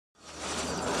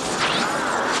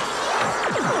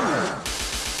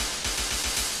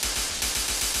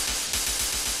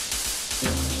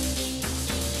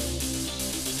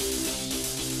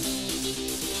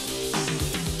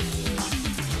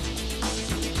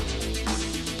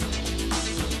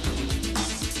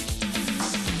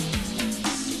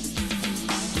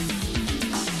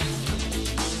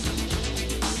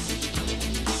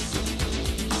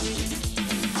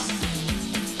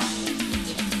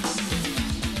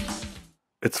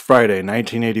It's Friday,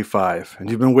 1985, and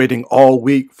you've been waiting all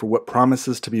week for what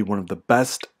promises to be one of the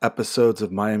best episodes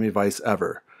of Miami Vice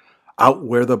ever. Out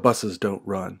where the buses don't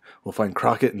run, we'll find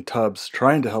Crockett and Tubbs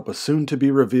trying to help a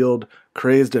soon-to-be-revealed,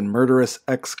 crazed and murderous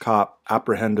ex-cop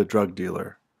apprehend a drug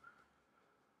dealer.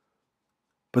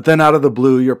 But then out of the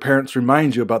blue, your parents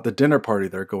remind you about the dinner party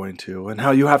they're going to, and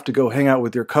how you have to go hang out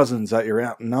with your cousins at your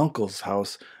aunt and uncle's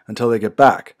house until they get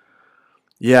back.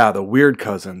 Yeah, the weird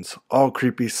cousins, all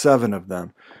creepy 7 of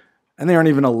them, and they aren't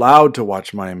even allowed to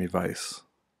watch Miami Vice.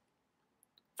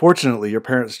 Fortunately, your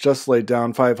parents just laid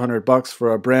down $500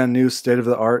 for a brand new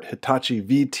state-of-the-art Hitachi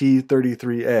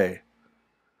VT33A.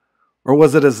 Or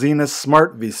was it a Zenith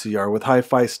Smart VCR with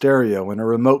hi-fi stereo and a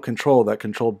remote control that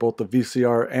controlled both the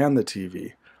VCR and the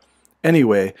TV?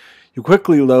 Anyway, you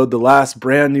quickly load the last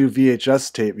brand new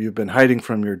VHS tape you've been hiding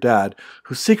from your dad,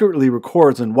 who secretly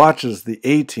records and watches the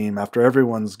A-Team after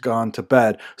everyone's gone to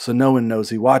bed so no one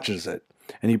knows he watches it.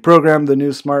 And you program the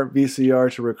new smart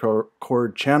VCR to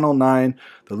record Channel 9,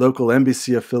 the local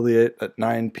NBC affiliate, at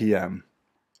 9 p.m.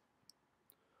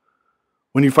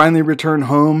 When you finally return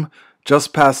home,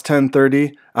 just past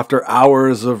 10:30, after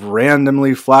hours of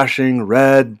randomly flashing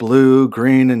red, blue,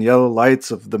 green, and yellow lights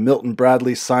of the Milton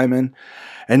Bradley Simon,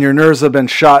 and your nerves have been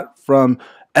shot from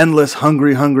endless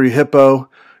hungry hippo,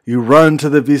 you run to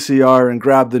the VCR and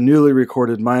grab the newly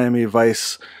recorded Miami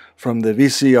Vice from the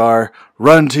VCR,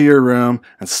 run to your room,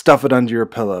 and stuff it under your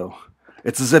pillow.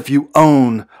 It's as if you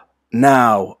own,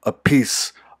 now, a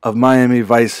piece of Miami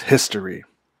Vice history.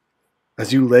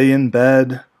 As you lay in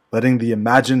bed, letting the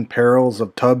imagined perils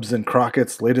of Tubbs and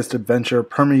Crockett's latest adventure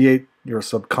permeate your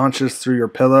subconscious through your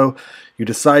pillow, you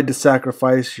decide to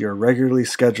sacrifice your regularly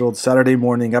scheduled Saturday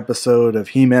morning episode of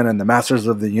He-Man and the Masters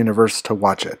of the Universe to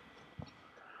watch it.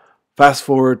 Fast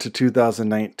forward to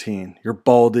 2019. You're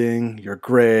balding, you're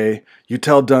gray, you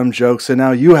tell dumb jokes, and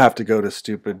now you have to go to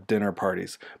stupid dinner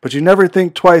parties. But you never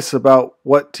think twice about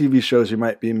what TV shows you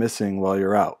might be missing while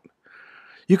you're out.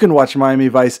 You can watch Miami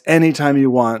Vice anytime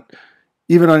you want,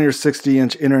 even on your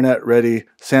 60-inch internet-ready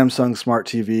Samsung Smart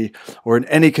TV, or in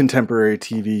any contemporary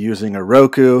TV using a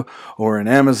Roku, or an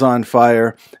Amazon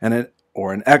Fire,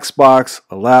 or an Xbox,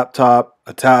 a laptop,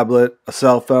 a tablet, a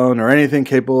cell phone, or anything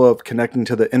capable of connecting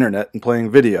to the internet and playing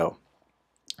video.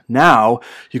 Now,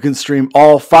 you can stream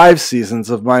all 5 seasons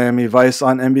of Miami Vice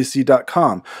on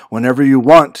NBC.com whenever you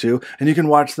want to, and you can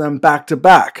watch them back to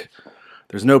back.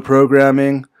 There's no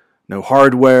programming, no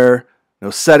hardware, no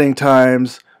setting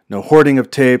times, no hoarding of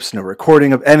tapes, no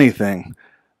recording of anything,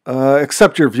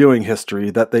 except your viewing history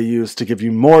that they use to give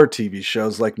you more TV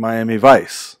shows like Miami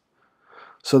Vice.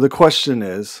 So the question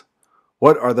is,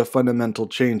 what are the fundamental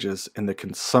changes in the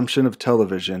consumption of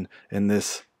television in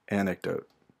this anecdote?